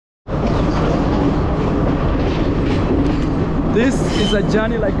This is a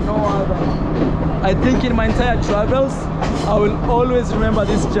journey like no other. I think in my entire travels, I will always remember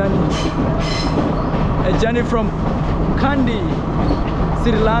this journey. A journey from Kandy,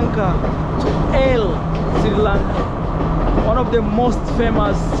 Sri Lanka to Sri Lanka. One of the most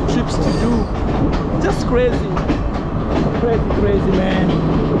famous trips to do. Just crazy. Crazy, man.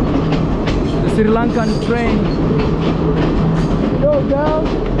 The Sri Lankan train. Go down.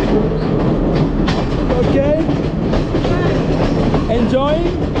 Okay. Enjoying?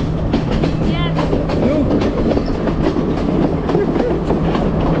 Yes. Look.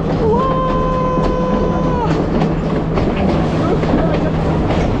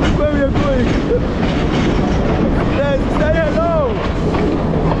 Look where we are going. Let's say hello.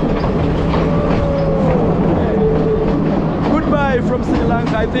 Goodbye from Sri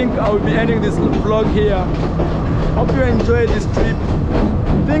Lanka. I think I will be ending this vlog here. Hope you enjoyed this trip.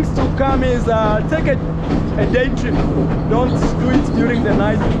 Things to come is take a day trip. Don't do it during the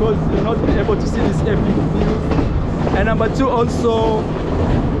night because you're not able to see this epic views. And number two, also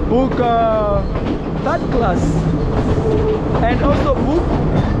book third class and also book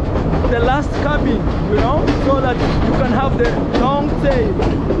the last cabin, you know, so that you can have the long tail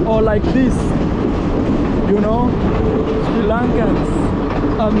or like this, you know. Sri Lankans,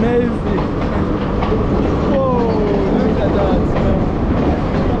 amazing. Oh, look at that, man.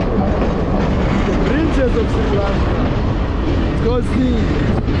 The bridges of Sri Lanka. Go see.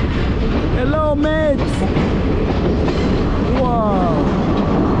 Hello, mates. Wow.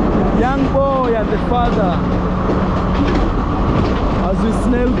 Young boy and the father as we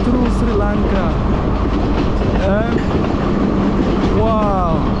sail through Sri Lanka.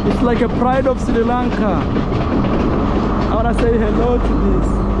 Wow. It's like a pride of Sri Lanka. I want to say hello to this.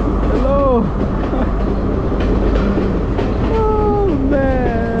 Hello. Oh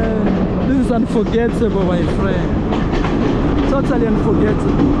man, this is unforgettable, my friend. Totally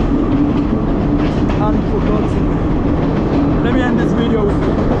unforgettable. Unforgettable. Let me end this video with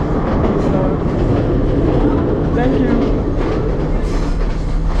you. Thank you.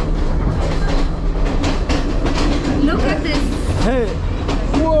 Look at this. Hey.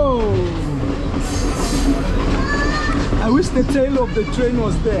 Whoa. I wish the tail of the train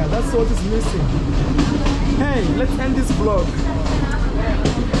was there. That's what is missing. Hey, let's end this vlog.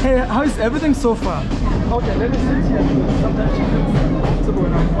 Hey, how is everything so far? Okay, let me sit here. Sometimes she feels comfortable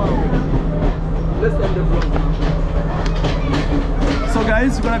when I'm far away. Let's end the vlog. So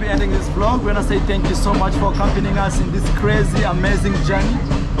guys, we're gonna be ending this vlog. We're gonna say thank you so much for accompanying us in this crazy, amazing journey.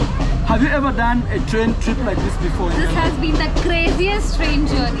 Have you ever done a train trip like this before? This has been the craziest train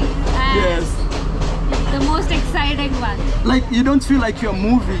journey. And yes. The most exciting one. Like you don't feel like you're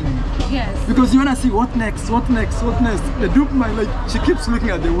moving. Yes. Because you wanna see what next, what next, what next. The dupe like she keeps looking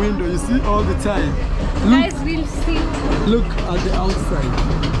at the window, you see, all the time. Look, Guys, we'll see. Look at the outside.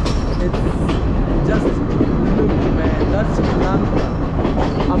 It's just look, man. That's Sri Lanka.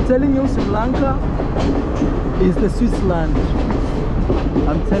 I'm telling you, Sri Lanka is the Switzerland.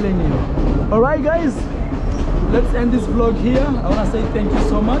 I'm telling you. Alright guys, let's end this vlog here. I want to say thank you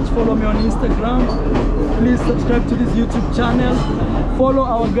so much. Follow me on Instagram. Please subscribe to this YouTube channel. Follow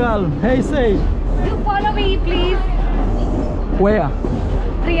our girl. Hey, say. You follow me, please. Where?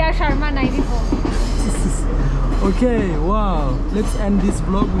 Priya Sharma 94. Okay, wow. Let's end this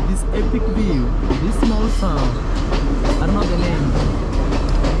vlog with this epic view. This small town. I don't know the name.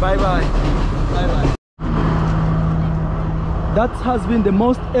 Bye bye. Bye bye. That has been the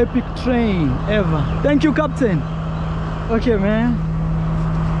most epic train ever. Thank you, Captain. Okay, man.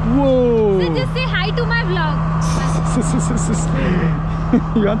 Whoa. So just say hi to my vlog.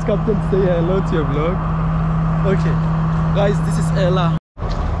 You want Captain to say hello to your vlog? Okay. Guys, this is Ella.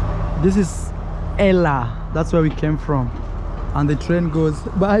 This is Ella. That's where we came from. And the train goes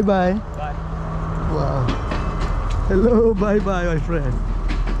bye bye. Bye. Wow. Hello, bye bye, my friend.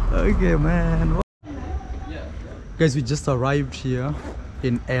 Okay, man. Guys, we just arrived here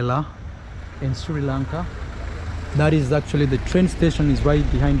in Ella in Sri Lanka. That is actually the train station is right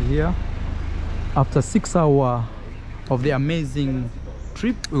behind here. After 6 hours of the amazing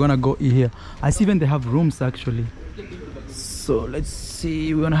trip, we're gonna go here. I see even they have rooms actually. So let's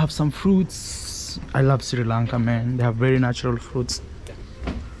see, we're gonna have some fruits. I love Sri Lanka, man. They have very natural fruits.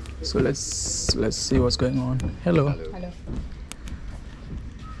 So let's see what's going on. Hello. Hello.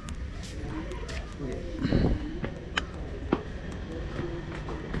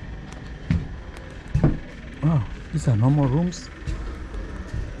 Wow, these are normal rooms.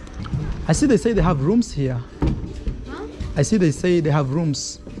 I see they say they have rooms here. Huh? I see they say they have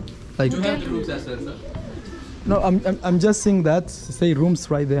rooms. Like, do you have the rooms as well, sir? No, I'm just seeing that say rooms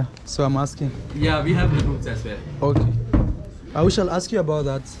right there. So I'm asking. Yeah, we have the rooms as well. Okay. We shall ask you about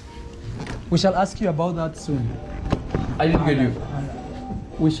that. We shall ask you about that soon. I didn't get you.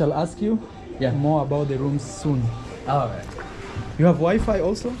 We shall ask you more about the rooms soon. Alright. You have Wi-Fi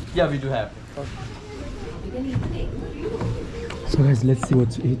also? Yeah, we do have. So guys, let's see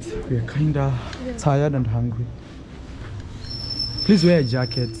what to eat. We are kinda tired and hungry. Please wear a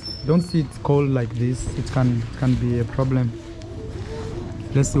jacket. Don't see it cold like this. It can be a problem.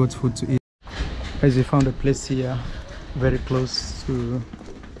 Let's see what food to eat. Guys, we found a place here very close to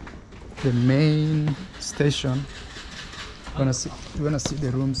the main station. We're gonna see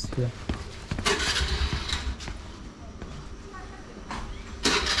the rooms here.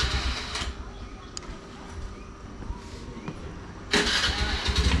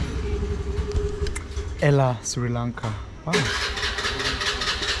 Ella, Sri Lanka. Wow.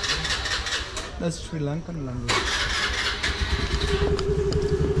 That's Sri Lankan language.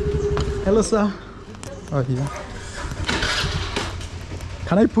 Hello, sir. Oh, yeah.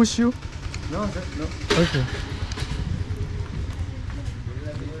 Can I push you? No, no. Okay.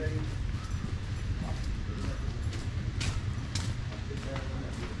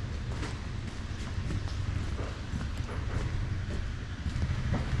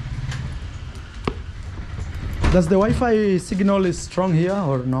 Does the Wi-Fi signal is strong here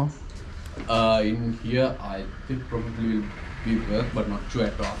or no? In here, I think probably will be work, but not sure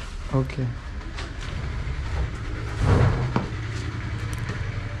at all. Okay.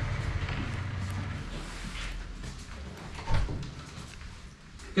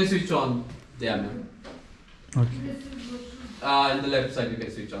 You can switch on there, ma'am. Okay. In the left side, you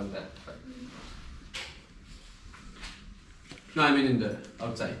can switch on that. No, I mean in the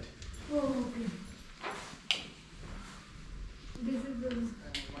outside. Oh, okay. This is the...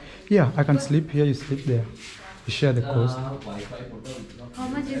 Yeah, I can sleep here, you sleep there. We share the cost. How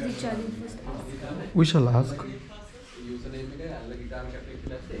much is the charging first? We shall ask.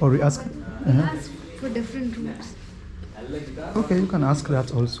 Or we ask. Ask for different rooms. Okay, you can ask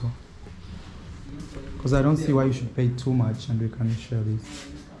that also. Because I don't see why you should pay too much and we can share this.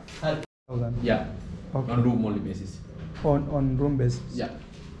 Yeah. Okay. On room only basis. On room basis? Yeah.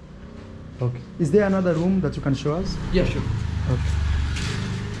 Okay. Is there another room that you can show us? Yeah, sure. Okay.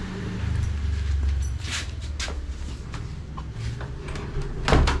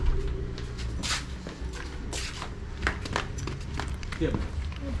 Yeah.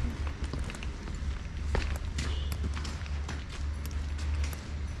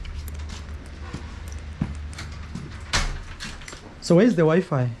 So where is the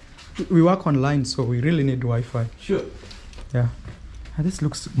Wi-Fi? We work online, so we really need Wi-Fi. Sure. Yeah. And this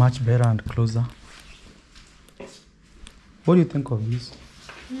looks much better and closer. What do you think of this?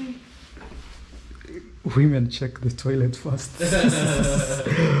 Women check the toilet first.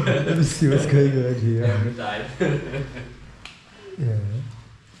 Let me see what's going on here. Every time. Yeah.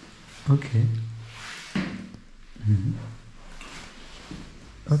 Okay. Mm-hmm.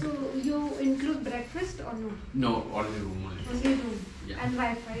 Okay. So you include breakfast or no? No, only room only. Only room. Yeah. And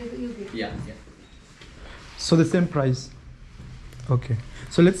Wi-Fi you get. Yeah, yeah. So the same price. Okay.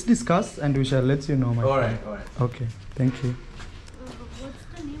 So let's discuss and we shall let you know, my friend. All right. Okay. Thank you. What's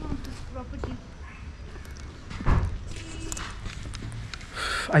the name of this property?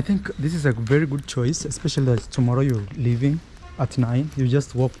 I think this is a very good choice, especially that tomorrow you're leaving at 9. You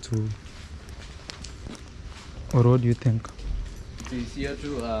just walk to. Or what do you think? It's easier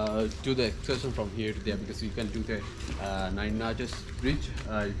to do the excursion from here to there because you can do the 9 largest bridge.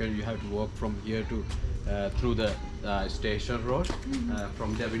 You have to walk from here to through the station road.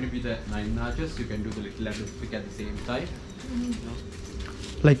 From there, when you be the 9 largest, you can do the little Atlantic at the same time. You know?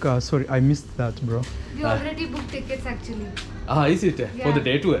 Like, sorry, I missed that, bro. We already booked tickets actually. Is it for Yeah. the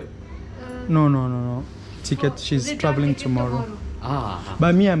day tour? No. Ticket. She's Return traveling ticket tomorrow. Ah,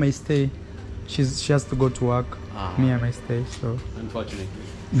 But me, I may stay. She has to go to work. Me, I may stay. So unfortunately.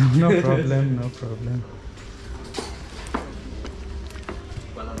 no problem. No problem.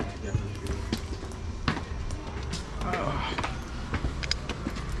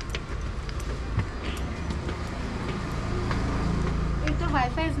 If the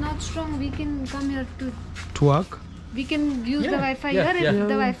Wi-Fi is not strong, we can come here to. To work? We can use the Wi-Fi yeah, here yeah. if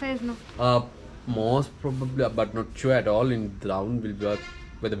the Wi-Fi is not. Most probably, but not sure at all. In ground will work,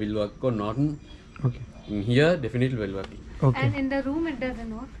 whether will work or not. Okay. In here, definitely will work. Okay. And in the room it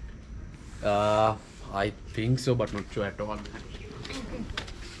doesn't work. I think so, but not sure at all.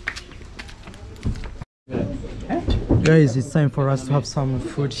 Guys, it's time for us to have some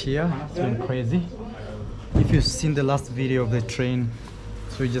food here. It's been crazy. If you've seen the last video of the train,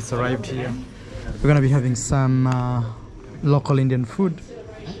 so we just arrived here. We're gonna be having some local Indian food.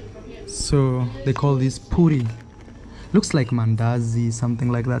 So they call this puri. Looks like mandazi,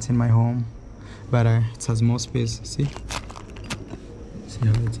 something like that in my home, but it has more space. See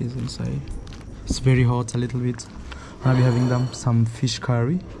how it is inside. It's very hot a little bit. I'll be having some fish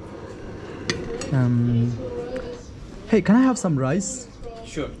curry. Hey, can I have some rice?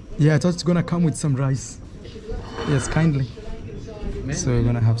 Sure. Yeah, I thought it's gonna come with some rice. Yes, kindly. So we're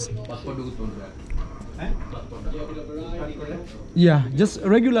gonna have some. Yeah, just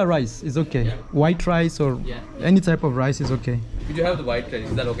regular rice is okay. White rice or any type of rice is okay. Could you have the white rice?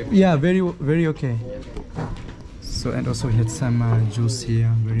 Is that okay? Yeah, very okay. So, and also we had some juice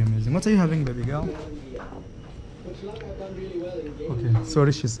here. Very amazing. What are you having, baby girl? Okay,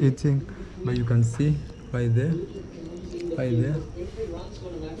 sorry, she's eating, but you can see right there, right there,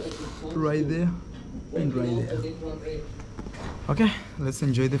 right there, and right there. Okay, let's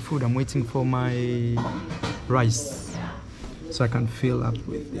enjoy the food. I'm waiting for my rice so I can fill up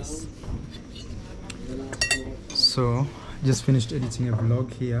with this. So, just finished editing a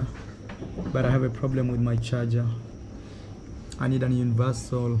vlog here, but I have a problem with my charger. I need an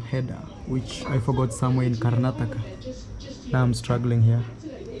universal header, which I forgot somewhere in Karnataka. Now I'm struggling here.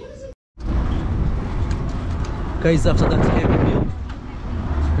 Guys, after that heavy meal,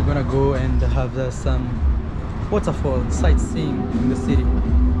 we're gonna go and have some waterfall sightseeing in the city.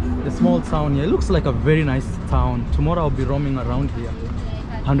 The small town here. It looks like a very nice town. Tomorrow I'll be roaming around here,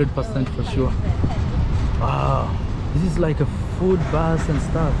 100% for sure. Wow, this is like a food bus and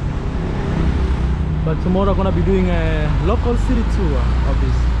stuff. But tomorrow I'm gonna be doing a local city tour of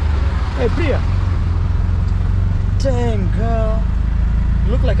this. Hey Priya! Dang girl,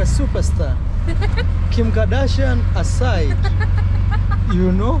 you look like a superstar. Kim Kardashian aside,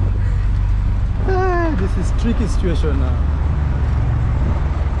 you know? This is tricky situation now.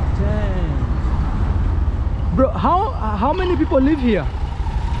 Dang. Bro, how many people live here?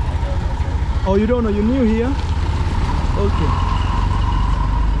 Oh, you don't know, you're new here? Okay.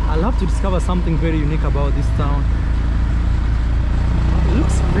 I'll have to discover something very unique about this town. It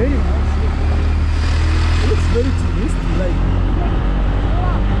looks very nice. It looks very touristy, like.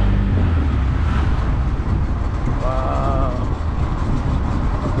 Wow.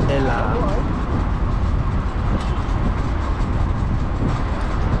 Ella.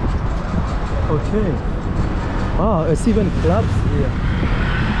 Okay. Wow, it's even clubs here.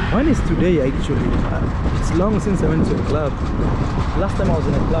 When is today actually? It's long since I went to a club. Last time I was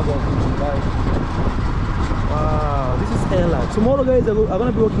in a club I was in Dubai. Wow, this is Ella. Tomorrow guys I'm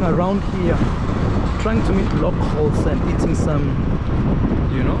gonna be walking around here, trying to meet locals and eating some,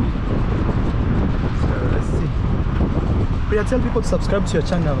 you know. So let's see. Priya, tell people to subscribe to your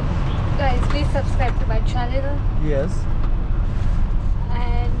channel. Guys, please subscribe to my channel. Yes.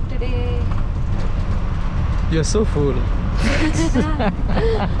 And today You're so full. I'm already tired.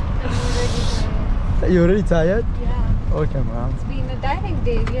 You're already tired? Yeah. Okay, ma'am. It's been a tiring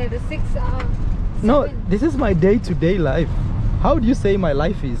day. We had a 6 hour. No, this is my day-to-day life. How do you say my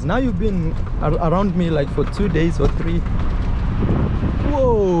life is? Now you've been around me like for 2 days or 3.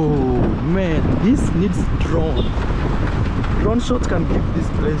 Whoa, man, this needs drone. Drone shot can give this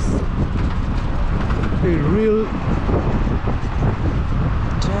place a real.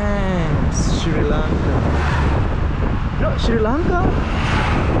 Damn, Sri Lanka. No, Sri Lanka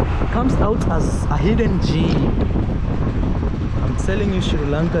comes out as a hidden gem. I'm telling you, Sri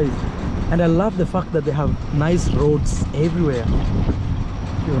Lanka is. And I love the fact that they have nice roads everywhere.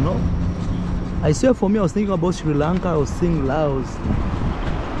 You know? I swear for me, I was thinking about Sri Lanka, I was seeing Laos.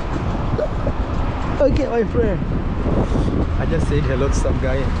 Okay, my friend. I just said hello to some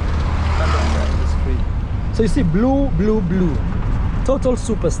guy. So you see, blue. Total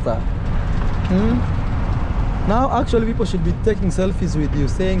superstar. Now actually people should be taking selfies with you,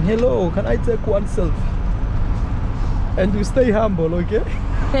 saying, hello, can I take one selfie? And you stay humble, okay?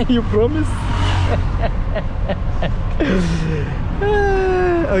 You promise?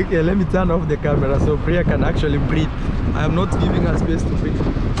 Okay, let me turn off the camera so Priya can actually breathe. I am not giving her space to breathe.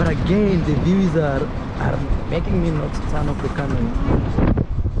 But again, the views are making me not turn off the camera.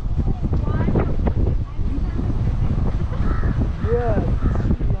 Yeah.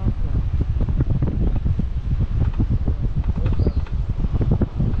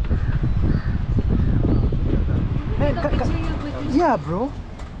 Yeah, bro.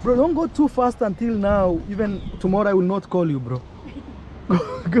 Bro, don't go too fast until now. Even tomorrow I will not call you, bro.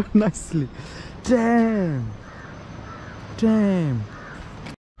 Go nicely. Damn. Come,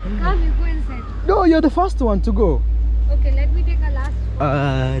 you go inside. No, you're the first one to go. Okay, let me take a last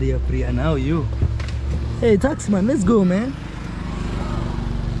one. Priya, now you. Hey, taxman, let's go, man.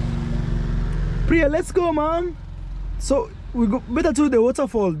 Priya, let's go, man. So we go better to the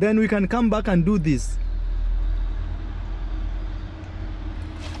waterfall, then we can come back and do this.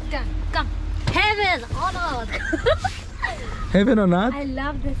 turn. Come. Heaven on earth. Heaven on earth? I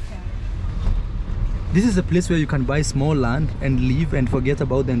love this sir. This is a place where you can buy small land and live and forget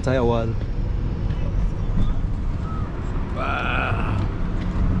about the entire world. Wow.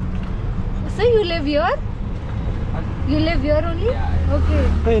 So you live here? You live here only? Yeah. Okay.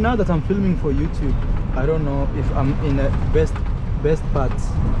 Hey, now that I'm filming for YouTube, I don't know if I'm in the best parts,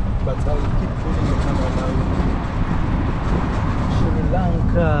 but I'll keep putting the camera down. Sri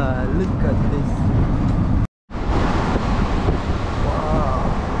Lanka, look at this. Wow.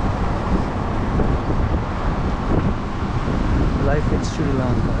 Life in Sri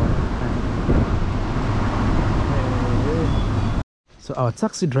Lanka. Hey. So our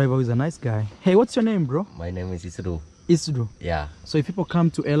taxi driver is a nice guy. Hey, what's your name, bro? My name is Isudu. Isudu. Yeah. So if people come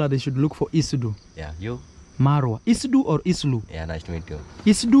to Ella, they should look for Isudu. Yeah. You? Marwa. Isudu or Islu? Yeah. Nice to meet you.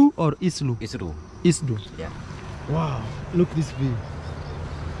 Isdu or Islu? Isudu. Isdu. Yeah. Wow. Look this view.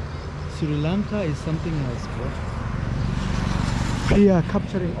 Sri Lanka is something else, bro. We are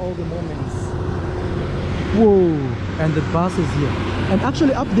capturing all the moments. Whoa. And the bus is here. And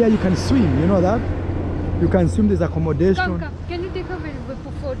actually up there you can swim. You know that? You can swim. There's accommodation. Come. Can you take a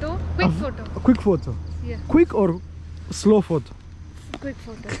photo? Quick photo. A quick photo. Yeah. Quick or slow photo? Quick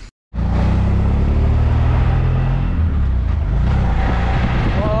photo.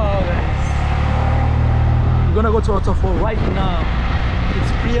 Wow, guys. We're gonna go to waterfall right now.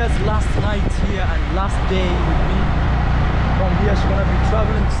 It's Priya's last night here and last day with me. From here she's gonna be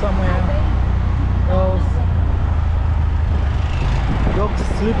traveling somewhere else. Dogs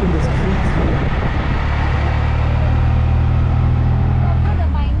sleep in the streets.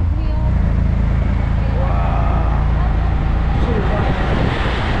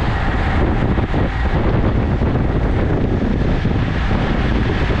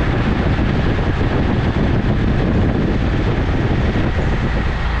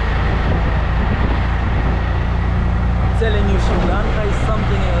 Telling you, Sri Lanka is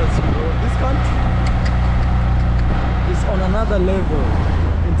something else, bro. This country is on another level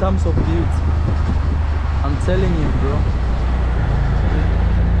in terms of beauty. I'm telling you, bro.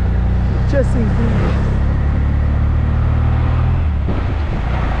 Chasing things.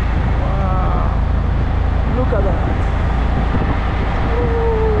 Wow. Look at that. Oh.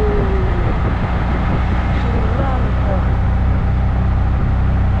 Sri Lanka.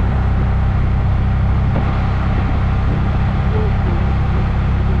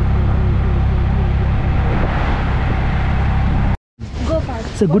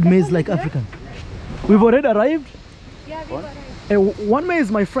 It's a good maize like African. We've already arrived. Yeah, we arrived. One maize,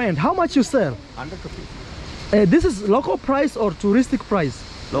 my friend. How much you sell? 100 rupees. This is local price or touristic price?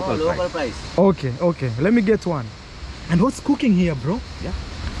 Local price. Okay, okay. Let me get one. And what's cooking here, bro? Yeah.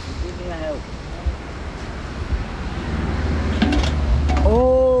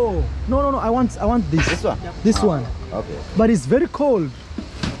 Oh, no. I want this. This one? This one. Okay. But it's very cold.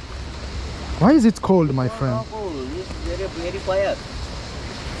 Why is it cold, my friend? It's very fire.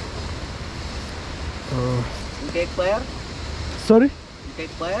 You take fire? Sorry? You take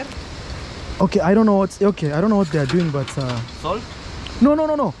fire? Okay, I don't know what's okay. I don't know what they are doing, but Salt? no.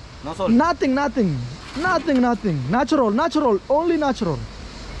 No salt. Nothing. Natural. Only natural.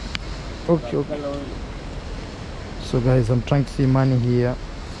 Okay. So guys, I'm trying to see money here.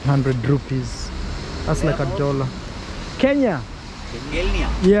 100 rupees. That's like $1. Kenya. Kenya.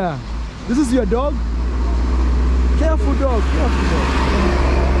 Yeah. This is your dog? Careful dog.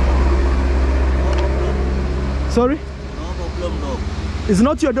 Sorry? No problem, dog. It's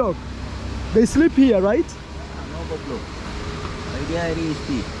not your dog. They sleep here, right? No problem. Idea is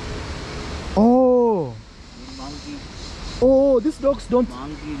speed. Oh. Monkey. Oh, these dogs don't.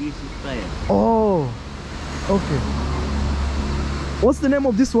 Monkey this is fire. Oh. Okay. What's the name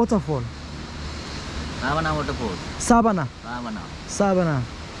of this waterfall? Ravana waterfall. Savannah. Ravana.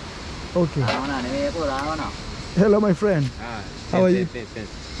 Okay. Ravana. Hello, my friend. How are you?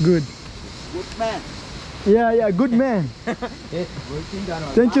 Good. Good man. Yeah, good man.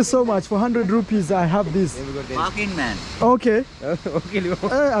 Thank you so much. For 100 rupees, I have this. Walking man. Okay.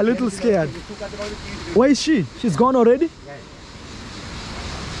 A little scared. Where is she? She's gone already?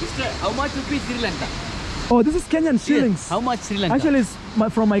 Sister, how much rupees Sri Lanka? Oh, this is Kenyan shillings. Yes. How much Sri Lanka? Actually, it's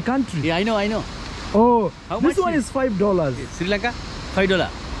from my country. Yeah, I know. Oh, How this much one is $5. Sri Lanka?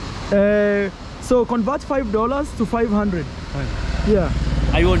 $5. So convert $5 to 500. Yeah.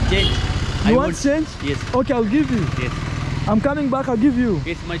 I won't change. You want change? Yes. Okay, I'll give you. Yes. I'm coming back, I'll give you.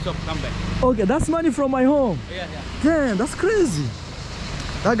 Yes, my shop, come back. Okay, that's money from my home. Yeah. Damn, that's crazy.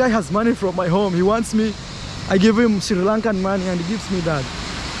 That guy has money from my home. He wants me. I give him Sri Lankan money and he gives me that.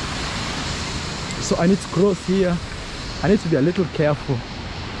 So I need to cross here. I need to be a little careful.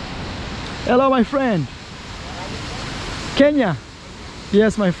 Hello, my friend. Kenya?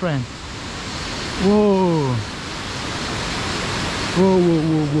 Yes, my friend. Whoa. Whoa, whoa,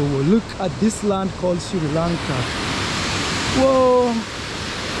 whoa, whoa, whoa. Look at this land called Sri Lanka. Whoa.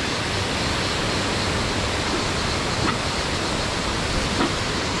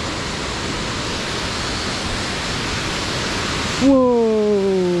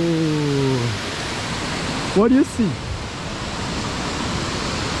 Whoa. What do you see?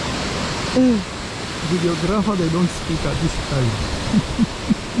 Videographer, they don't speak at this time.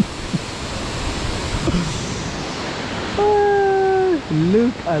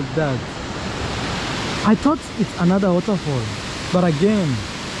 Look at that. I thought it's another waterfall, but again,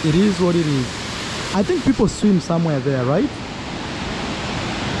 it is what it is. I think people swim somewhere there, right?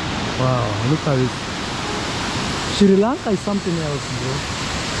 Wow, look at it. Sri Lanka is something else, bro.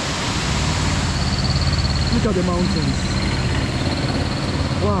 Look at the mountains.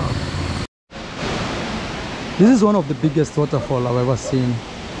 Wow. This is one of the biggest waterfall I've ever seen.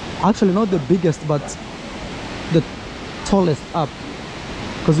 Actually, not the biggest, but the tallest up.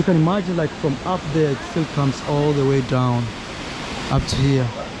 Because you can imagine, like, from up there, it still comes all the way down up to here.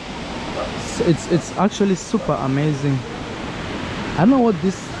 So it's actually super amazing. I don't know what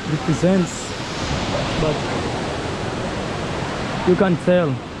this represents, but you can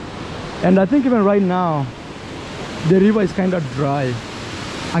tell. And I think even right now, the river is kind of dry.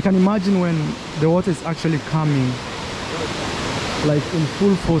 I can imagine when the water is actually coming, like in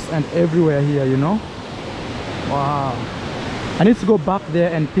full force and everywhere here, you know. Wow. I need to go back there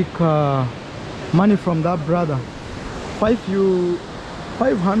and pick money from that brother.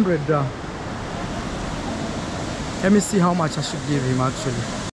 500. Let me see how much I should give him actually.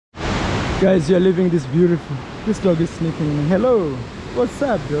 Guys, you're living this beautiful. This dog is sneaking me. Hello. What's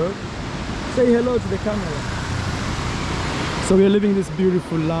up, dog? Say hello to the camera. So we're living this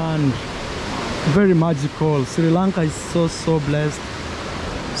beautiful land. Very magical. Sri Lanka is so blessed.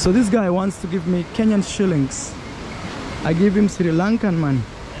 So this guy wants to give me Kenyan shillings. I give him Sri Lankan money.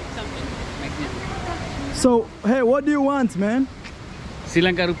 So, hey, what do you want, man? Sri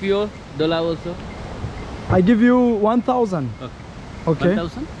Lanka rupee, dollar also. I give you 1,000. Okay.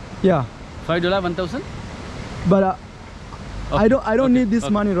 1,000? Yeah. $5, 1,000? But I don't need this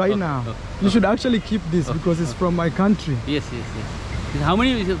money right now. Okay. You should actually keep this because it's from my country. Yes. How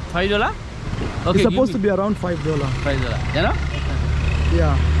many is it? $5? Okay, It's supposed to be around $5. $5. You know?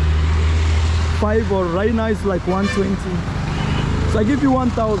 Yeah. 5 or right now it's like 120. So I give you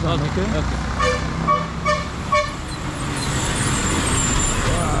 1,000. Okay.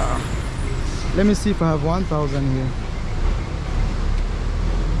 Wow. Let me see if I have 1,000 here.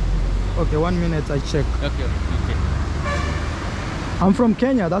 Okay, 1 minute, I check. Okay. I'm from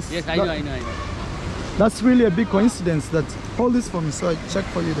Kenya. That's Yes, I know. That's really a big coincidence. That hold this for me, so I check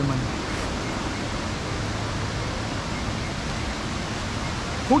for you the money.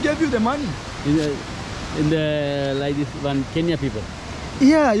 Who gave you the money? In the like this one Kenya people.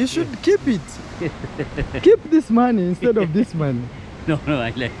 Yeah, you should keep it. Keep this money instead of this money. No,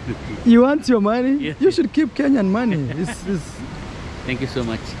 I like to keep. You want your money? Yes. You should keep Kenyan money. Thank you so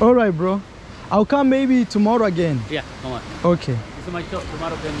much. All right, bro. I'll come maybe tomorrow again. Yeah, come on. Okay. This is my shop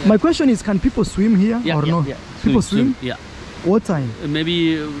tomorrow. My question is, can people swim here or no? Yeah. People swim? Yeah. What time?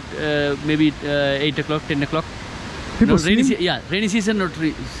 Maybe 8 o'clock, 10 o'clock. People No, swim? rainy season not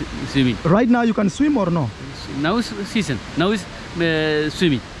swimming. Right now you can swim or no? Now is season. Now is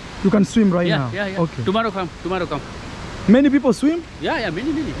swimming. You can swim right now? Yeah. Okay. Tomorrow come. Many people swim? Yeah,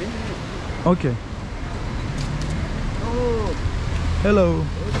 many. Okay. Oh. Hello.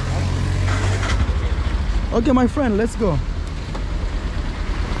 Okay, my friend, let's go.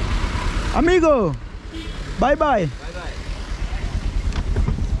 Amigo. Bye-bye.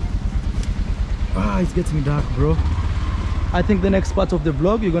 It's getting dark, bro. I think the next part of the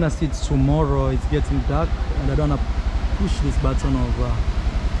vlog you're gonna see it tomorrow. It's getting dark and I don't wanna push this button over,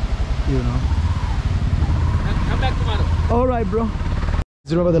 you know. Come back tomorrow. All right, bro. Do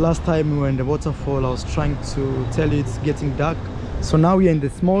you remember the last time we were in the waterfall? I was trying to tell you it's getting dark. So now we're in the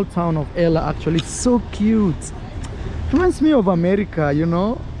small town of Ella. Actually, it's so cute. Reminds me of America, you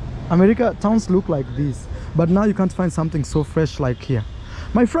know. America towns look like this, but now you can't find something so fresh like here.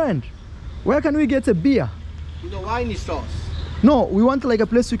 My friend, where can we get a beer? The wine stores. No, we want like a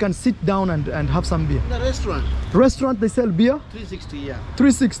place we can sit down and have some beer. The restaurant. Restaurant, they sell beer? 360, yeah.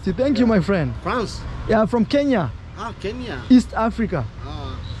 360. Thank you, my friend. France. Yeah, from Kenya, Kenya. East Africa.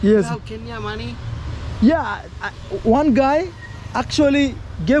 You Yes. have Kenya money? Yeah, one guy actually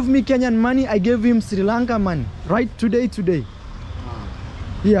gave me Kenyan money. I gave him Sri Lanka money. Right today.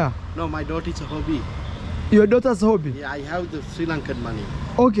 Yeah. No, my daughter is a hobby. Your daughter's hobby? Yeah, I have the Sri Lankan money.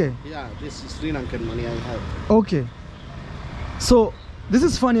 Okay. Yeah, this is Sri Lankan money I have. Okay. So this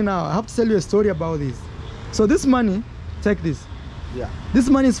is funny now. I have to tell you a story about this. So this money, take this. Yeah, This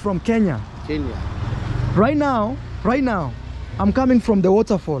money is from Kenya. Kenya. Right now, I'm coming from the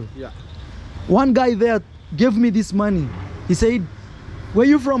waterfall. Yeah. One guy there gave me this money. He said, where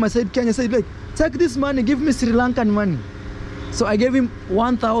you from? I said, Kenya. He said, like, take this money, give me Sri Lankan money. So I gave him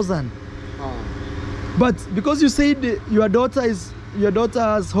 1,000. But because you said your daughter's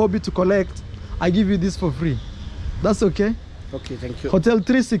hobby to collect, I give you this for free. That's okay? Okay, thank you. Hotel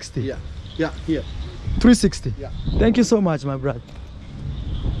 360. Yeah, yeah, here. 360. Yeah. Thank you so much, my brother.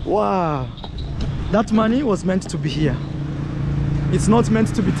 Wow. That money was meant to be here. It's not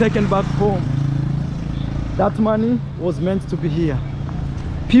meant to be taken back home. That money was meant to be here.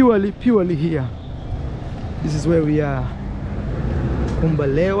 Purely here. This is where we are.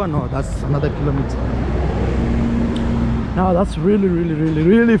 Kumbalewa? No, that's another kilometer. Now that's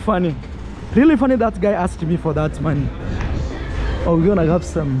really funny. Really funny that guy asked me for that money. Oh, we're gonna have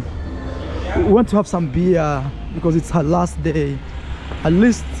some, we want to have some beer because it's her last day. At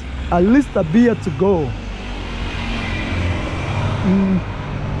least a beer to go.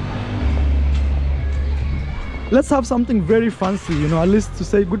 Let's have something very fancy, you know, at least to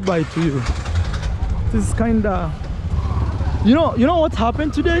say goodbye to you. This is kinda, you know what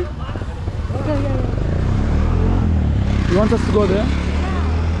happened today? You want us to go there?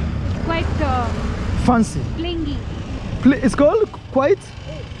 It's quite Fancy. clingy. It's called quite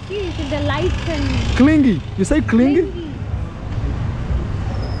See, the lights and clingy. You say clingy? clingy.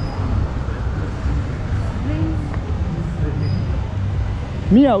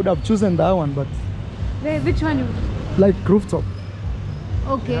 Me, I would have chosen that one, but Where, which one? like rooftop.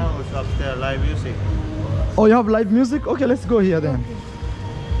 Okay. It's upstairs, live music. Oh, you have live music? Okay, let's go here then. Okay.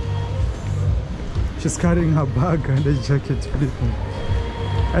 She's carrying her bag and a jacket.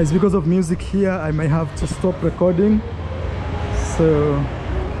 It's because of music here, I may have to stop recording. So,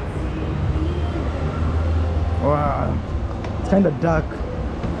 wow, it's kind of dark.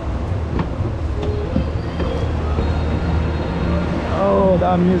 Oh,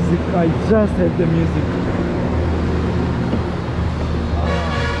 that music, I just heard the music.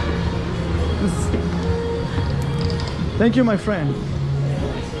 Thank you, my friend.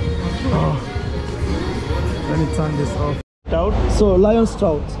 Oh. Let me turn this off. Trout. So lion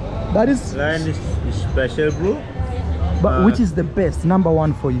trout, that is, Lion is special brew. but which is the best, number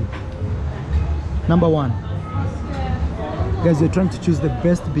one for you? Number one. Guys, you're trying to choose the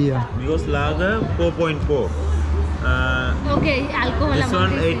best beer. Because lager 4.4. Okay, alcohol This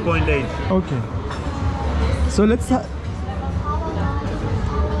one amount is 8.8. Okay. So let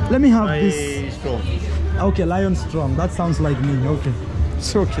me have By this. strong. Okay, lion strong. That sounds like me. Okay.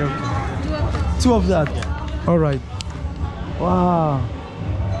 It's okay. Two of that. All right. Wow.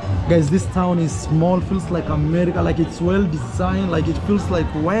 Guys, this town is small, feels like America, like it's well designed, like it feels like,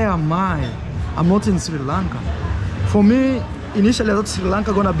 where am I? I'm not in Sri Lanka. For me, initially I thought Sri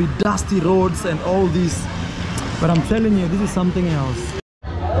Lanka gonna be dusty roads and all this, but I'm telling you, this is something else.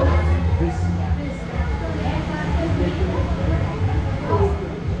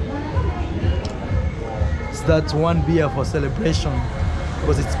 It's that one beer for celebration,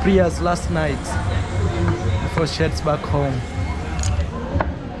 because it's Priya's last night before she heads back home.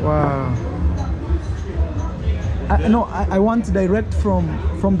 Wow. I want direct from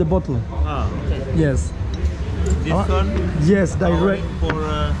the bottle. Ah, okay. Yes. This one? Yes, direct. For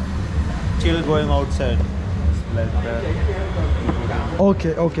chill going outside. Like that.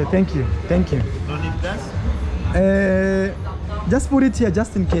 Okay, thank you. No need gas? Just put it here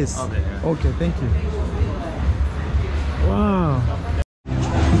just in case. Okay, yeah. Okay, thank you. Wow.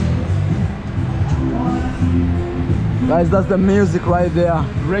 Guys, that's the music right there.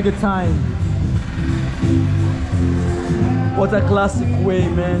 Reggae time. What a classic way,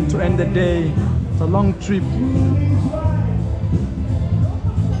 man, to end the day. It's a long trip.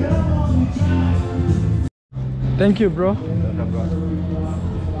 Thank you, bro.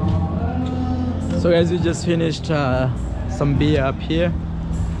 So guys, we just finished some beer up here.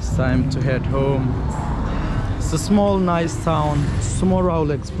 It's time to head home. It's a small, nice town. Tomorrow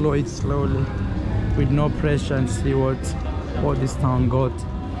I'll explore it slowly with no pressure and see what this town got.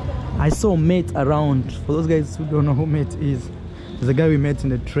 I saw Mate around. For those guys who don't know who Mate is, there's a guy we met in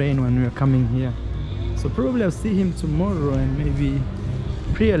the train when we were coming here. So probably I'll see him tomorrow, and maybe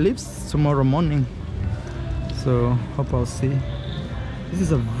Priya leaves tomorrow morning. So hope I'll see. This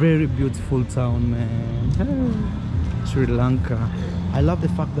is a very beautiful town, man. Sri Lanka. I love the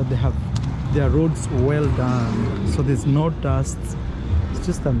fact that they have their roads well done, so there's no dust. It's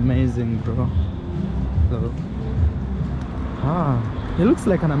just amazing, bro. Hello. Ah, it looks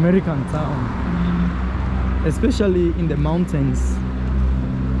like an American town, especially in the mountains.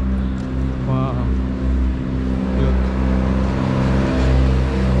 Wow. Look.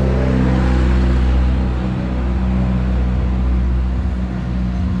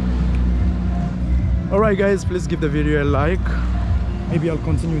 Alright guys, please give the video a like. Maybe I'll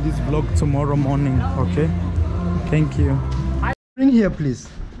continue this vlog tomorrow morning, okay? Thank you. Bring here please,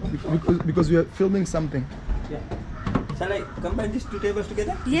 because we are filming something. Yeah. Shall I combine these two tables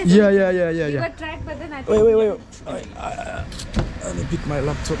together? Yes. Yeah. You got tried, but then I think Wait. Let me pick my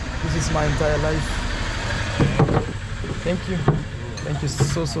laptop. This is my entire life. Thank you. Thank you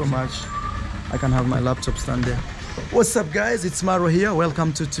so much. I can have my laptop stand there. What's up guys, it's Maro here.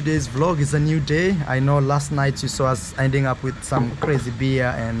 Welcome to today's vlog. It's a new day. I know last night you saw us ending up with some crazy beer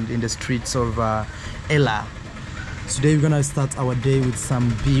and in the streets of Ella. Today we're gonna start our day with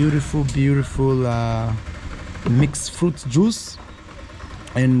some beautiful mixed fruit juice,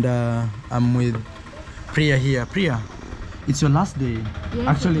 and I'm with Priya here. Priya, it's your last day. Yes,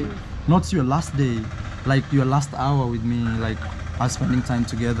 Actually, it is. not your last day, like your last hour with me, like us spending time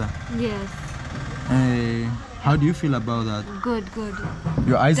together. yes. How do you feel about that? Good.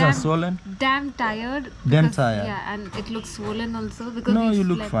 Your eyes are Damn- swollen? Damn tired. Damn because- tired. Yeah, and it looks swollen also because No, we you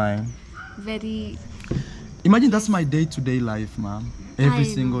look slept fine. Very. Imagine that's my day-to-day life, ma'am. Every I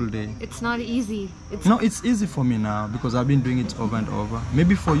single know. day. It's not easy. It's No, it's easy for me now because I've been doing it over and over.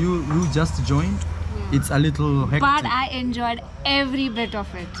 Maybe for you who just joined, it's a little hectic. But I enjoyed every bit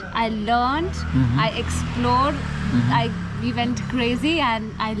of it. I learned, I explored, we went crazy,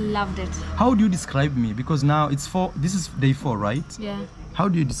 and I loved it. How do you describe me? Because now this is day 4, right? Yeah. How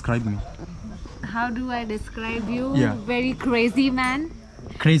do you describe me? How do I describe you? Yeah. Very crazy man.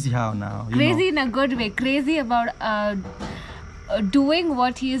 Crazy how now? You Crazy know. in a good way. Crazy about doing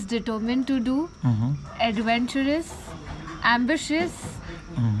what he is determined to do. Adventurous, ambitious,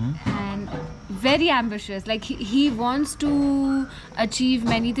 and very ambitious. Like he wants to achieve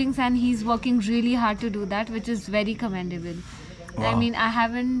many things, and he's working really hard to do that, which is very commendable. I Wow. mean, I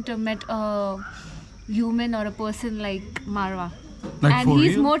haven't met a human or a person like Marwa. Like And for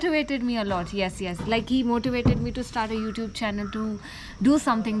he's real? motivated me a lot. Yes. Like he motivated me to start a YouTube channel, to do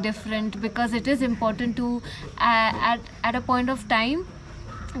something different, because it is important to at a point of time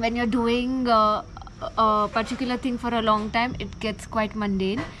when you're doing a particular thing for a long time, it gets quite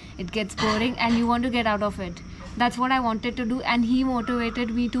mundane, it gets boring, and you want to get out of it. That's what I wanted to do, and he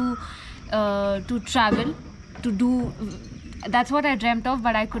motivated me to travel, to do. That's what I dreamt of,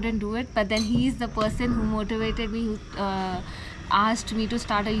 but I couldn't do it. But then he is the person who motivated me, who asked me to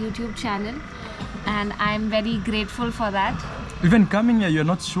start a YouTube channel, and I'm very grateful for that. Even coming here, you're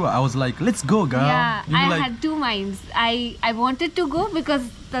not sure. I was like, let's go, girl. Yeah, You were I like, had two minds. I wanted to go because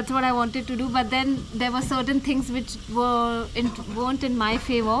that's what I wanted to do, but then there were certain things which weren't in my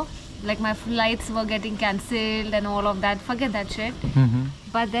favor. Like my flights were getting cancelled and all of that. Forget that shit.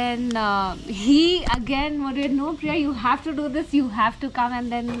 But then he again motivated, no Priya, you have to do this, you have to come. And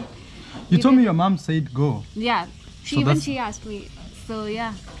then you told me your mom said go. yeah, So she asked me. So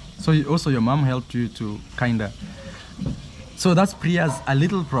yeah. So also your mom helped you to kinda. So that's Priya's a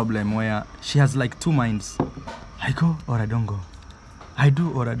little problem where she has like two minds. I go or I don't go. I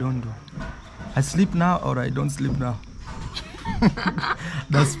do or I don't do. I sleep now or I don't sleep now.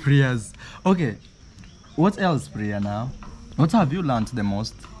 That's Priya's. Okay. What else, Priya, now? What have you learned the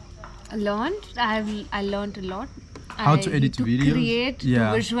most? I learned a lot. How to edit to videos? create, Yeah.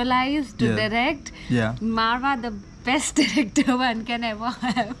 to visualize, to Yeah. direct. Yeah. Marwa, the best director one can ever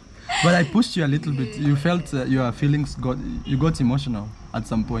have. But I pushed you a little bit. You felt your feelings got emotional at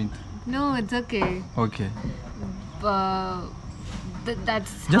some point. No, it's okay. Okay.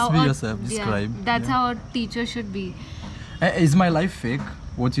 That's Just how be a- yourself, describe, That's yeah. how a teacher should be. Is my life fake?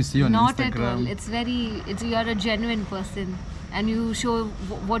 What you see on Not Instagram? at all. You're a genuine person, and you show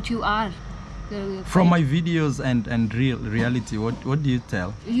what you are. From my videos and reality, what do you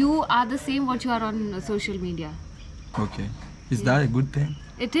tell? You are the same what you are on social media. Okay. Is that a good thing?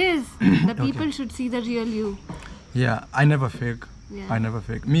 It is. The people should see the real you. Yeah, I never fake. Yeah. I never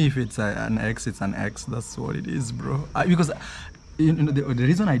fake. Me, if it's an ex, it's an ex. That's what it is, bro. Because you know, the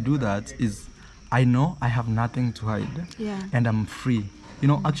reason I do that is I know I have nothing to hide. Yeah. And I'm free. You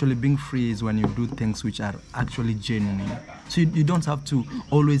know, actually being free is when you do things which are actually genuine. So you don't have to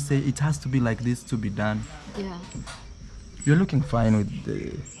always say it has to be like this to be done. Yeah. You're looking fine with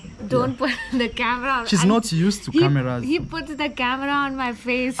the... Don't put the camera on. She's not used to cameras. He puts the camera on my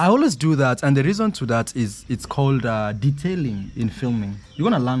face. I always do that, and the reason to that is it's called detailing in filming. You're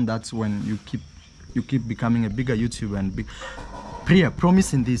gonna learn that when you keep becoming a bigger YouTuber and big. Priya,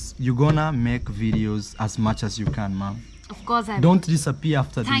 promising this, you're gonna make videos as much as you can, ma'am. Of course I will. Don't disappear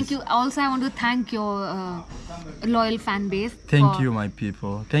after Thank this. you. Also, I want to thank your loyal fan base. Thank you, my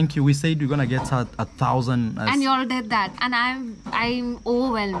people. Thank you. We said we're gonna get 1,000. And you all did that, and I'm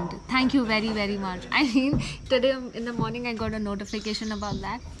overwhelmed. Thank you very, very much. I mean, today in the morning I got a notification about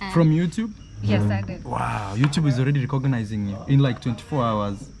that. And From YouTube? yes, I did. Wow, YouTube is already recognizing you in like 24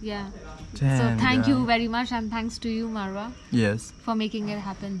 hours. Yeah. Damn, So thank girl. you very much, and thanks to you, Marwa, Yes. for making it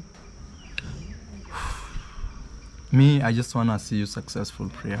happen. Me, I just wanna see you successful,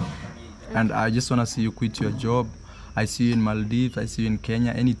 Priya. And I just wanna see you quit your job. I see you in Maldives, I see you in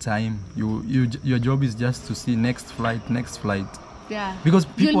Kenya anytime. Your job is just to see next flight. Yeah. Because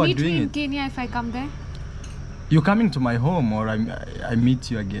people You'll are meet doing me in it. Kenya if I come there. You're coming to my home or I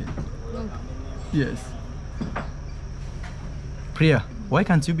meet you again. Okay. Yes. Priya, why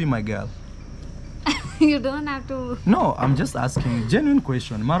can't you be my girl? You don't have to, No, I'm just asking. Genuine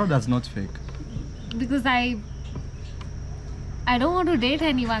question. Maro does not fake. because I don't want to date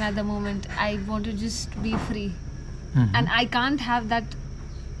anyone at the moment. I want to just be free. Mhm. And I can't have that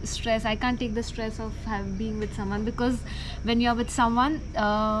stress. I can't take the stress of being with someone, because when you're with someone,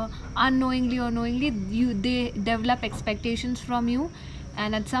 unknowingly or knowingly, they develop expectations from you,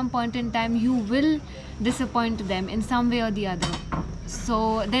 and at some point in time you will disappoint them in some way or the other.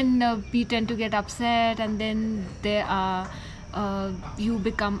 So then we tend to get upset, and then you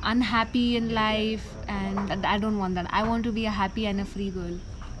become unhappy in life, and I don't want that. I want to be a happy and a free girl.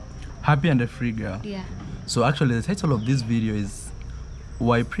 Happy and a free girl. Yeah. So actually the title of this video is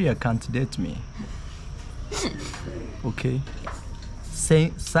Why Priya Can't Date Me. Okay.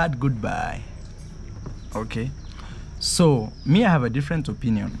 Say sad goodbye. Okay. So me, I have a different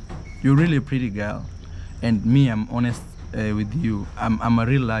opinion. You're really a pretty girl, and me, I'm honest with you. I'm a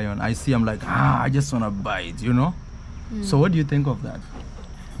real lion. I'm like, I just wanna bite, you know. So what do you think of that?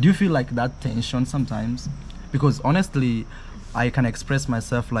 Do you feel like that tension sometimes? Because honestly, I can express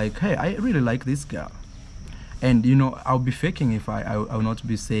myself like, hey, I really like this girl. And you know, I'll be faking if I will not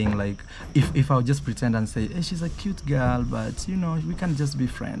be saying like, if I'll just pretend and say, hey, she's a cute girl, but you know, we can just be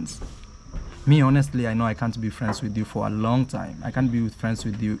friends. Me, honestly, I know I can't be friends with you for a long time. I can't be friends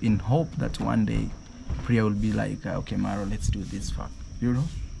with you in hope that one day Priya will be like, okay, Maro, let's do this fuck, you know?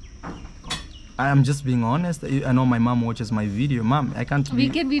 I am just being honest. I know my mom watches my video. Mom, I can't We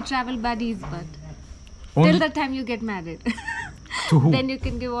be... can be travel buddies, but Only till the time you get married. to who? Then you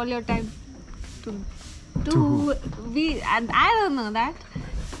can give all your time to who? and I don't know that.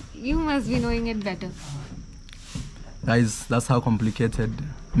 You must be knowing it better. Guys, that's how complicated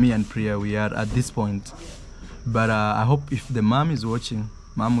me and Priya we are at this point. But I hope if the mom is watching,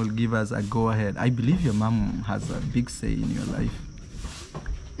 mom will give us a go ahead. I believe your mom has a big say in your life.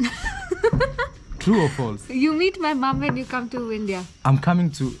 True or false? You meet my mom when you come to India. I'm coming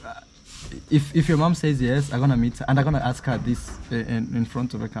to... if your mom says yes, I'm gonna meet her and I'm gonna ask her this in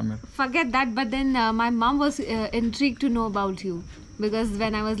front of a camera. Forget that, but then my mom was intrigued to know about you, because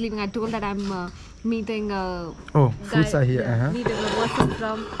when I was leaving, I told that I'm meeting a Fruits are here. meeting a person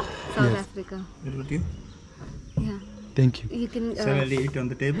from South Yes. Africa. What about you? Yeah, Thank you. you can. Shall I lay it on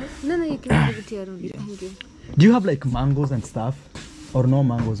the table? No, you can leave it here only. Thank you. Do you have like mangoes and stuff? Or no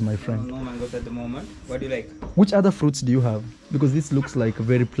mangoes, my friend? No mangoes at the moment. What do you like? Which other fruits do you have? Because this looks like a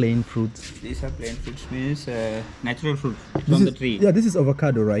very plain fruit. These are plain fruits, means natural fruit from the tree. Yeah, this is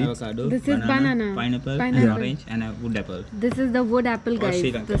avocado, right? Avocado, This is banana. pineapple, Pineapple. and orange, and a wood apple. This is the wood apple, guys.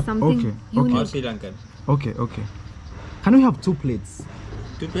 Sri Lankan. There's something Okay, unique. Or Sri Lankan. Okay. Can we have 2 plates?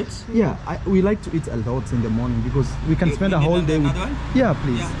 2 plates? Yeah, we like to eat a lot in the morning because we can spend a whole day with... Another one? Yeah,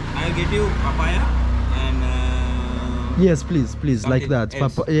 please. Yeah, I'll get you papaya and... Yes, please, like something that.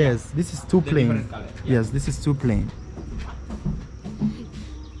 else. Papa, yes, this is too The plain. different color, yeah. Yes, this is too plain.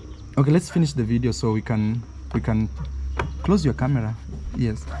 Okay, let's finish the video so we can close your camera.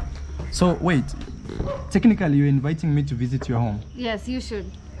 Yes. So wait, technically you're inviting me to visit your home. Yes, you should.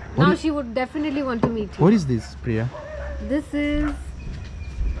 What Now is- she would definitely want to meet you. What is this, Priya? This is.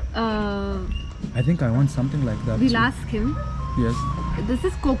 I think I want something like that. We'll too. ask him. Yes. This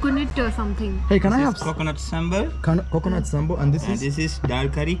is coconut or something. Hey, can I This have is coconut sambal, coconut sambo? And this and is... this is dal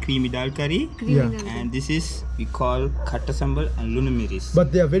curry, creamy dal curry, Yeah. and this is we call katta sambal and lunamiris.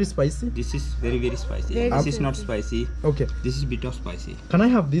 But they are very spicy. This is very spicy. Very This is not spicy. Okay. This is bit of spicy. Can I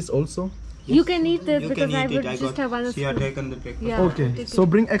have this also? You can eat this You because can I eat would it. just have one She had spoon. taken the breakfast. Yeah. Okay. take So it.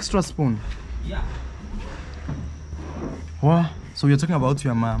 bring extra spoon. Yeah. Wow. So you're talking about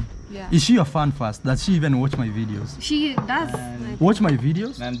your mom. Yeah. Is she a fan first? Does she even watch my videos? She does. Watch my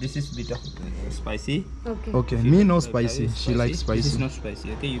videos? Ma'am, this is bit of spicy. Okay. Okay, If you me like no the spicy. curry She likes This is spicy. not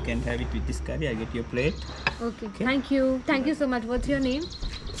spicy. Okay, you can have it with this curry. I get your plate. Okay. Thank you. Thank you so much. What's your name?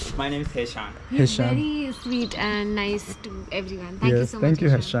 My name is Heshan. He's Heshan. very sweet and nice to everyone. Thank you Yes, so much. thank you,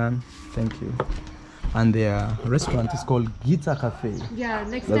 Hashan. Thank you. And their restaurant is called Gita Cafe. Yeah,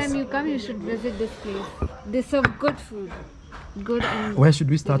 next That's- time you come, you should visit this place. They serve good food. Good and Where should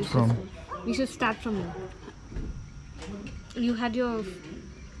we start delicious from? food. We should start from here. You had your...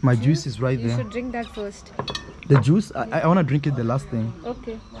 My juice is right You there. should drink that first. The juice, I want to drink it the last thing.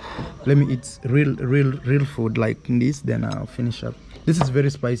 Okay. Let me eat real food like this, then I'll finish up. This is very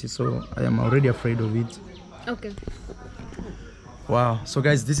spicy, so I am already afraid of it. Okay. Wow. So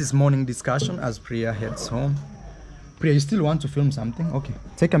guys, this is morning discussion as Priya heads home. Priya, you still want to film something? Okay.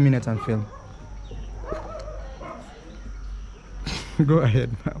 Take a minute and film. Go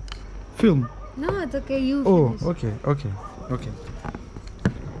ahead now. Film. No, it's okay. You Oh, finish. okay.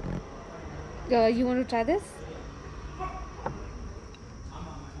 You want to try this?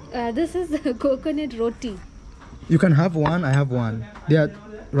 This is the coconut roti. You can have one, I have one. They are,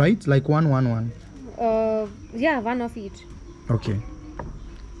 right? Like one. Yeah, one of each. Okay.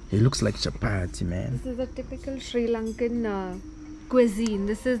 It looks like chapati, man. This is a typical Sri Lankan cuisine.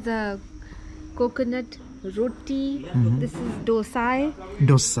 This is the coconut roti. This is dosa.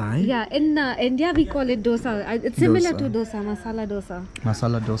 Dosai? Yeah, in India we call it dosa. It's similar Dosa. to dosa, masala dosa.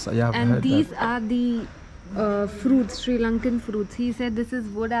 Masala dosa. Yeah, I've And heard these that. are the fruits, Sri Lankan fruits. He said this is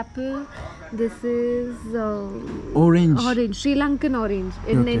wood apple. This is Orange. orange, Sri Lankan orange.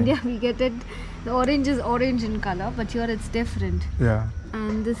 In Okay. India we get it. The orange is orange in color, but here it's different. Yeah.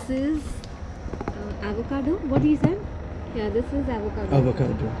 And this is avocado. What he said? Yeah, this is avocado.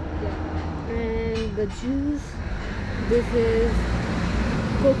 Avocado. Yeah. And the juice. This is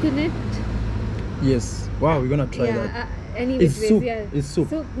coconut. Yes. Wow, we're gonna try that. Yeah. Any It's which ways, soup. yeah. It's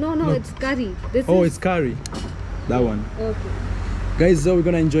soup. No, No. it's curry. This Oh, is it's curry. That one. okay. Guys, so we're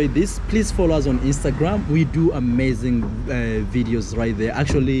gonna enjoy this. Please follow us on Instagram. We do amazing videos right there.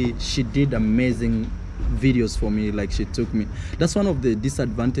 Actually, she did amazing videos for me. Like, she took me. That's one of the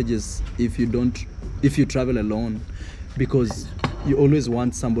disadvantages if you travel alone, because you always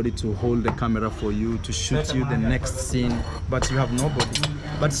want somebody to hold the camera for you to shoot you the next scene, but you have nobody.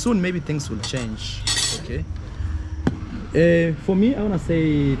 But soon maybe things will change. Okay. For me, I want to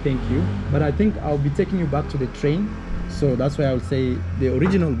say thank you, but I think I'll be taking you back to the train, so that's why I'll say the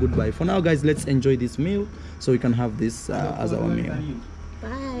original goodbye. For now, guys, let's enjoy this meal so we can have this as our meal.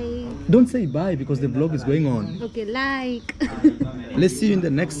 Bye. Don't say bye because the vlog is going on. Okay, like. Let's see you in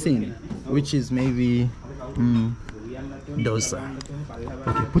the next scene, which is maybe dosa.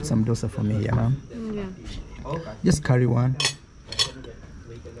 Okay, put some dosa for me here, ma'am. Yeah. Just carry one.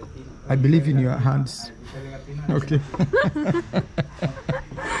 I believe in your hands. Okay.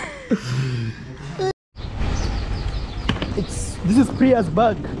 This is Priya's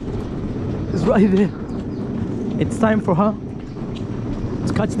bag. It's right there. It's time for her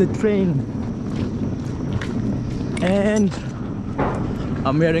to catch the train. And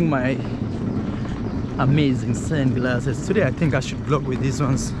I'm wearing my amazing sunglasses. Today I think I should vlog with these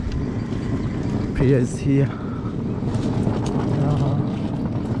ones. Priya is here.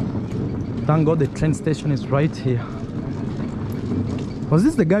 Thank God the train station is right here. Was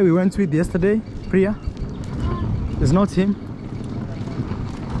this the guy we went with yesterday, Priya? It's not him.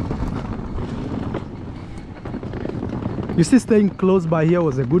 You see, staying close by here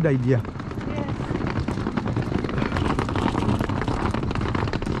was a good idea.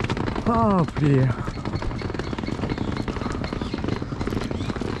 Oh, Priya.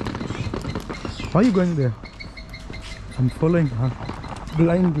 Why are you going there? I'm following her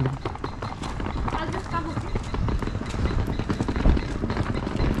blindly. I'll just come.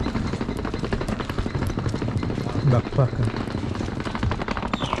 Backpacker.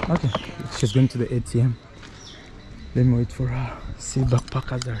 Okay, she's going to the ATM. Let me wait for her. See,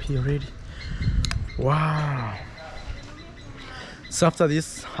 backpackers are here already. Wow. So after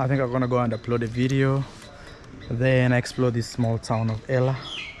this, I think I'm gonna go and upload a video. Then explore this small town of Ella.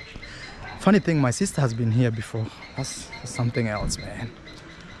 Funny thing, my sister has been here before. That's something else, man.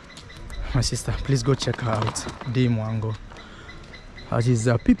 My sister, please go check her out. D Mwango. She's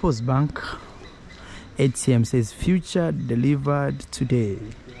a People's Bank. ATM says future delivered today.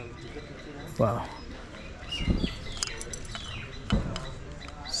 Wow.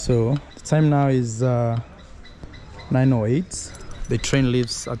 So the time now is 9:08. The train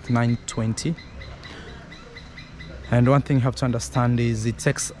leaves at 9:20. And one thing you have to understand is it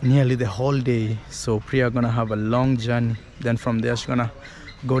takes nearly the whole day. So Priya gonna have a long journey. Then from there she's gonna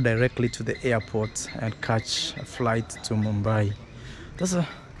go directly to the airport and catch a flight to Mumbai. That's a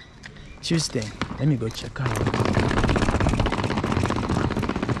Tuesday. Let me go check out.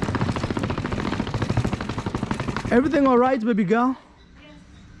 Everything all right, baby girl? Yes.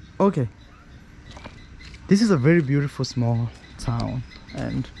 Okay. This is a very beautiful small town.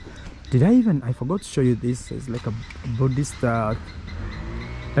 And I forgot to show you this. It's like a Buddhist, that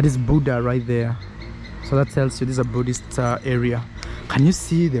is Buddha right there. So that tells you this is a Buddhist area. Can you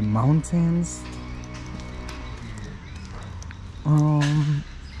see the mountains?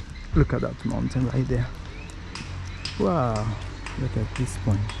 Look at that mountain right there. Wow, look at this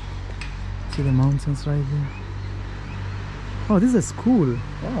point. See the mountains right there? Oh, this is a school.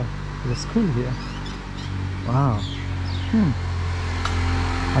 Wow, there's a school here. Wow.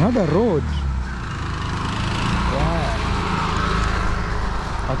 Another road. Wow.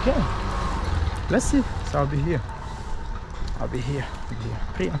 Okay. Let's see. So I'll be here.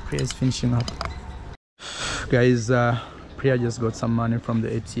 Priya is finishing up. Guys, Priya just got some money from the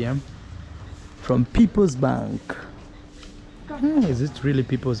ATM. From People's Bank. Is it really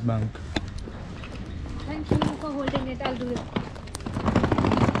People's Bank? Thank you for holding it. I'll do it.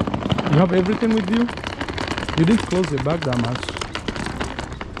 You have everything with you? You didn't close your bag that much.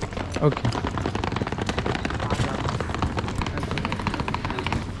 Okay.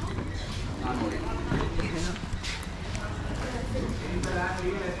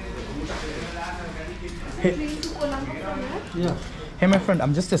 Hey. Yeah. Hey, my friend,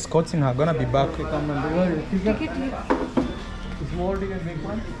 I'm just escorting her. Gonna be back. Ticket here. Small ticket, big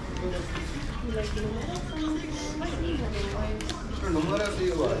one.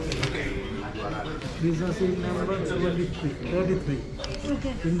 These are seat number 33.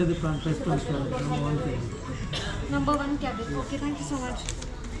 Okay. Into the front number 1 thing. Number 1 cabin. Okay, thank you so much.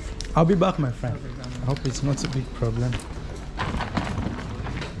 I'll be back, my friend. I hope it's not a big problem.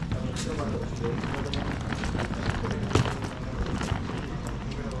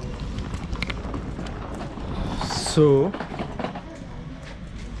 So,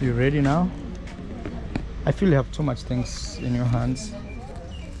 you ready now? I feel you have too much things in your hands.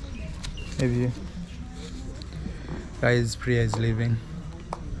 Maybe. Guys, Priya is leaving.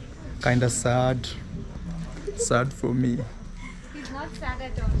 Kinda sad. Sad for me. He's not sad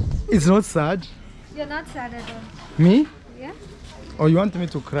at all. It's not sad? You're not sad at all. Me? Yeah? Or you want me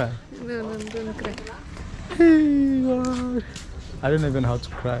to cry? No, don't cry. I don't even know how to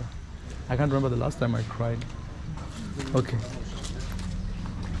cry. I can't remember the last time I cried. Okay.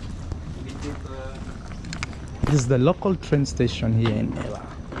 This is the local train station here in Ella.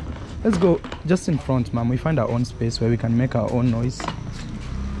 Let's go just in front, ma'am. We find our own space where we can make our own noise.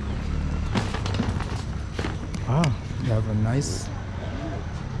 Wow, we have a nice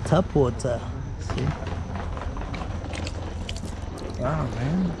tap water. See? Wow,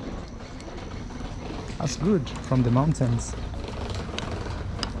 man. That's good from the mountains.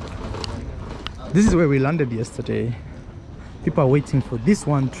 This is where we landed yesterday. People are waiting for this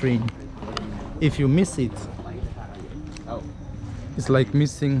one train. If you miss it, it's like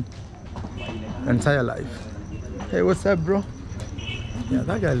missing entire life. Hey, what's up, bro? Yeah,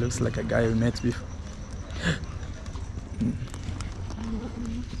 that guy looks like a guy we met before.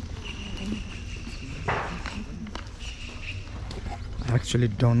 I actually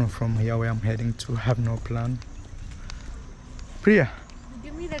don't know from here where I'm heading to. Have no plan. Priya.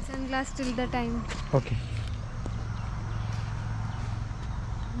 Give me that sunglass till the time. Okay.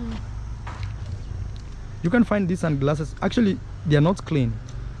 You can find these sunglasses. Actually, they are not clean.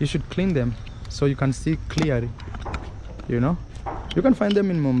 You should clean them so you can see clearly. You know, you can find them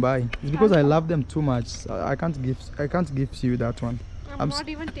in Mumbai. It's because I love them too much. I can't give you that one. I'm not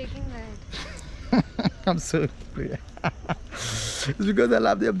even taking that. I'm so sorry. It's because I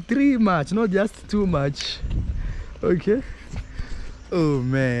love them too much, not just too much. Okay. Oh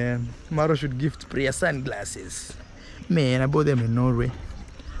man, Maro should gift Priya sunglasses. Man, I bought them in Norway.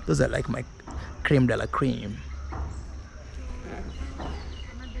 Those are like my creme de la creme.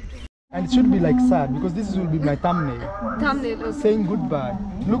 And it should be like sad because this will be my thumbnail. Thumbnail, okay. Saying goodbye.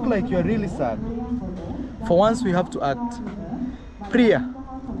 Look like you're really sad. For once we have to act. Priya,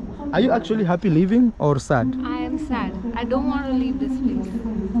 are you actually happy leaving or sad? I am sad. I don't want to leave this place.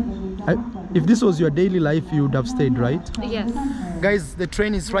 If this was your daily life, you would have stayed, right? Yes. Guys, the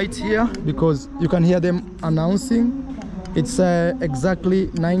train is right here because you can hear them announcing. It's exactly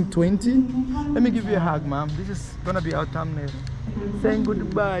 9:20. Let me give you a hug, ma'am. This is gonna be our thumbnail. Saying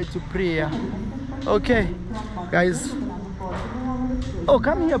goodbye to Priya. Okay, guys. Oh,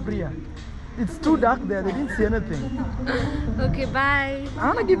 come here, Priya. It's too dark there. They didn't see anything. Okay, bye. I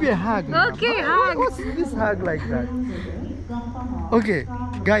wanna give you a hug. Okay, hug. What's this hug like that? Okay,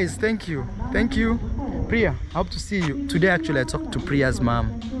 Guys, thank you. Thank you. Priya, I hope to see you. Today actually I talked to Priya's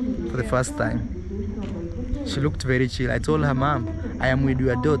mom for the first time. She looked very chill. I told her, Mom, I am with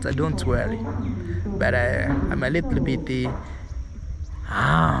your daughter, don't worry. But I'm a little bit...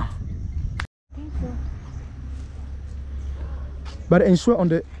 But ensure on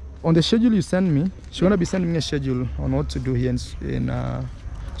the schedule you send me, she's gonna be sending me a schedule on what to do here in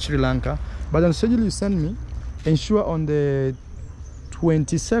Sri Lanka. But on the schedule you send me, ensure on the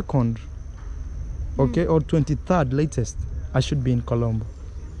 22nd, okay, or 23rd latest, I should be in Colombo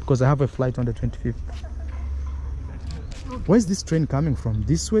because I have a flight on the 25th. Okay. Where is this train coming from?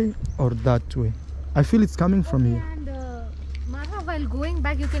 This way or that way? I feel it's coming from here. And Marwa, while going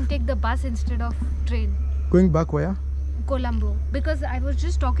back, you can take the bus instead of train. Going back where? Colombo, because I was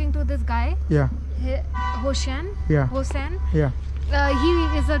just talking to this guy. Yeah. Hoshan. Yeah. Hosan. Yeah.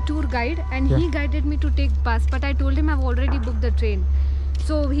 He is a tour guide and he guided me to take bus, but I told him I've already booked the train.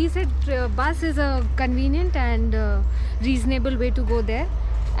 So he said bus is a convenient and reasonable way to go there,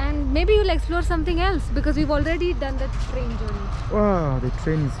 and maybe you'll explore something else because we've already done the train journey. Wow, the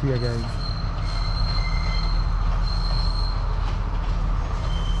train is here, guys.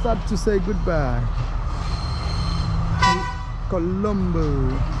 Sad to say goodbye. Colombo.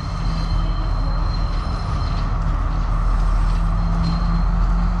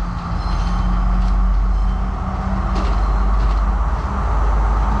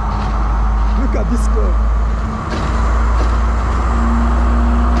 Look at this girl.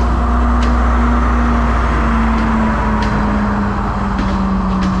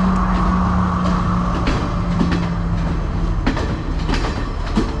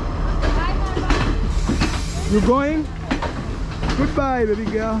 You going? Goodbye, baby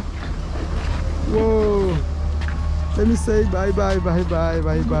girl. Whoa. Let me say bye bye bye bye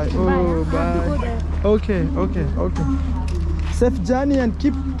bye bye. Oh, bye. Okay, okay, okay. Safe journey and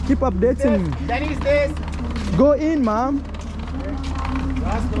keep updating me. That is this. Go in, mom.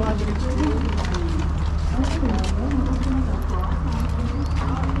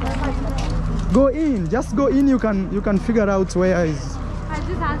 Go in. Just go in. You can figure out where is. I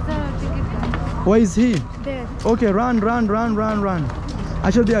just asked the ticket guy. Where is he? There. Okay, run.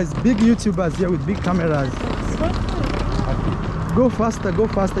 Actually, there's big YouTubers here with big cameras. Go faster,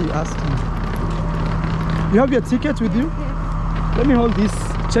 you ask him. You have your ticket with you? Yes. Let me hold this.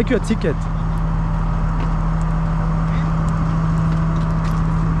 Check your ticket.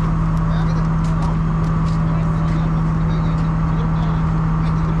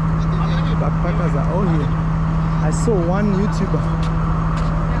 Backpackers are all here. I saw one YouTuber.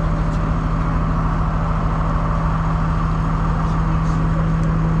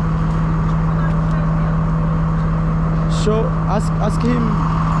 So ask him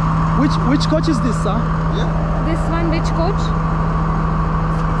which coach is this, sir? Yeah. This one, which coach?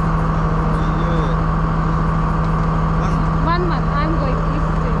 Yeah. 1 month. I'm going. Please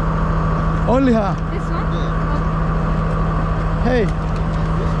stay. Only her. This one? Yeah. Hey.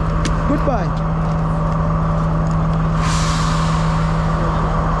 Goodbye.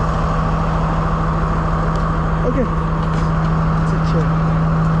 Okay. Take care.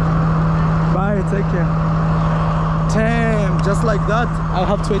 Bye. Take care. Damn, just like that, I'll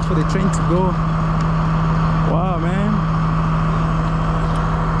have to wait for the train to go. Wow, man.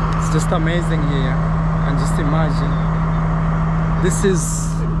 It's just amazing here. And just imagine. This is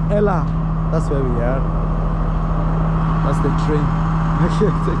Ella. That's where we are. That's the train.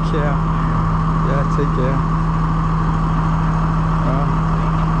 Okay, take care. Yeah, take care.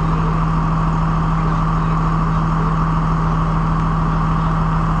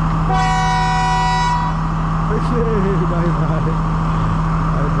 Bye bye.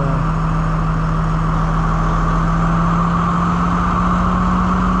 Bye bye.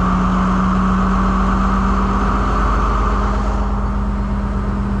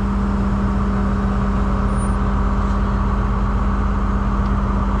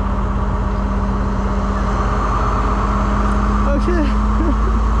 Okay.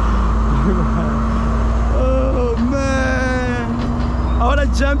 Oh man. I wanna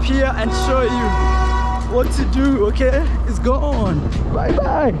jump here and show you what to do. Okay, it's gone. Bye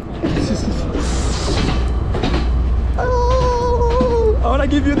bye. Oh, I want to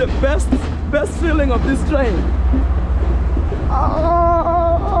give you the best feeling of this train. Oh,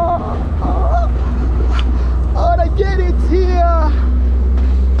 I want to get it here.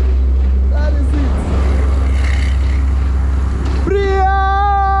 That is it. Priya,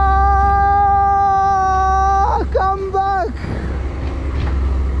 come back.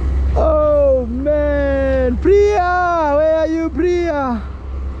 Oh man, Priya, where are you, Priya?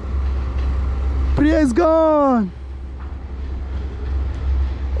 Priya is gone.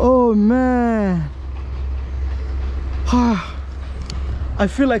 Oh man. I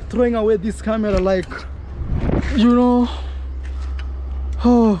feel like throwing away this camera, like, you know.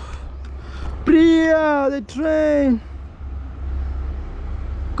 Oh, Priya, the train.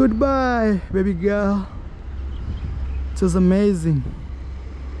 Goodbye, baby girl. It was amazing.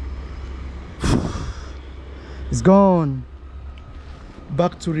 It's gone.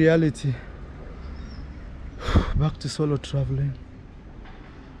 Back to reality. Back to solo traveling.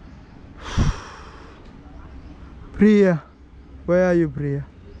 Priya, where are you, Priya?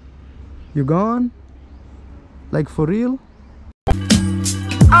 You gone? Like for real? All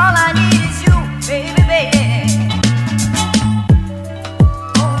I need is you, baby, baby.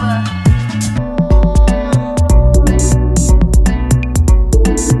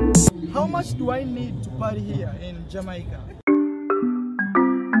 How much do I need to party here in Jamaica?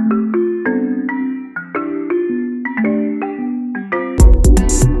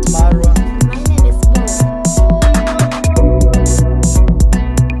 Marwa. My name is Mo.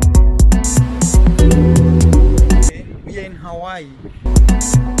 Okay, we are in Hawaii.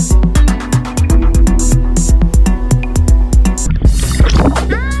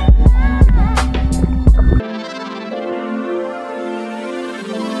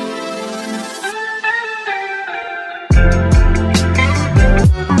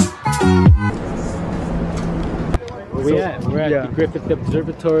 We're at yeah. the Griffith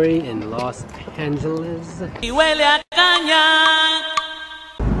Observatory in Los Angeles.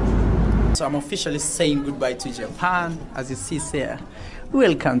 So I'm officially saying goodbye to Japan. As you see here,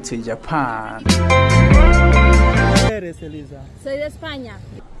 welcome to Japan. Where is Elisa? Soy de España.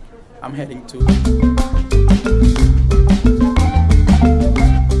 I'm heading to...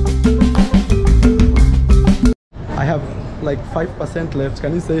 I have like 5% left.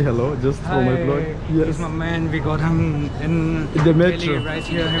 Can you say hello just for my vlog? Yes. He's my man. We got him in The metro. Delhi, right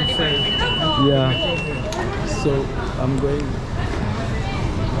here himself. Yeah. So I'm going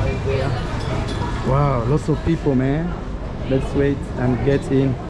right there. Wow, lots of people, man. Let's wait and get in.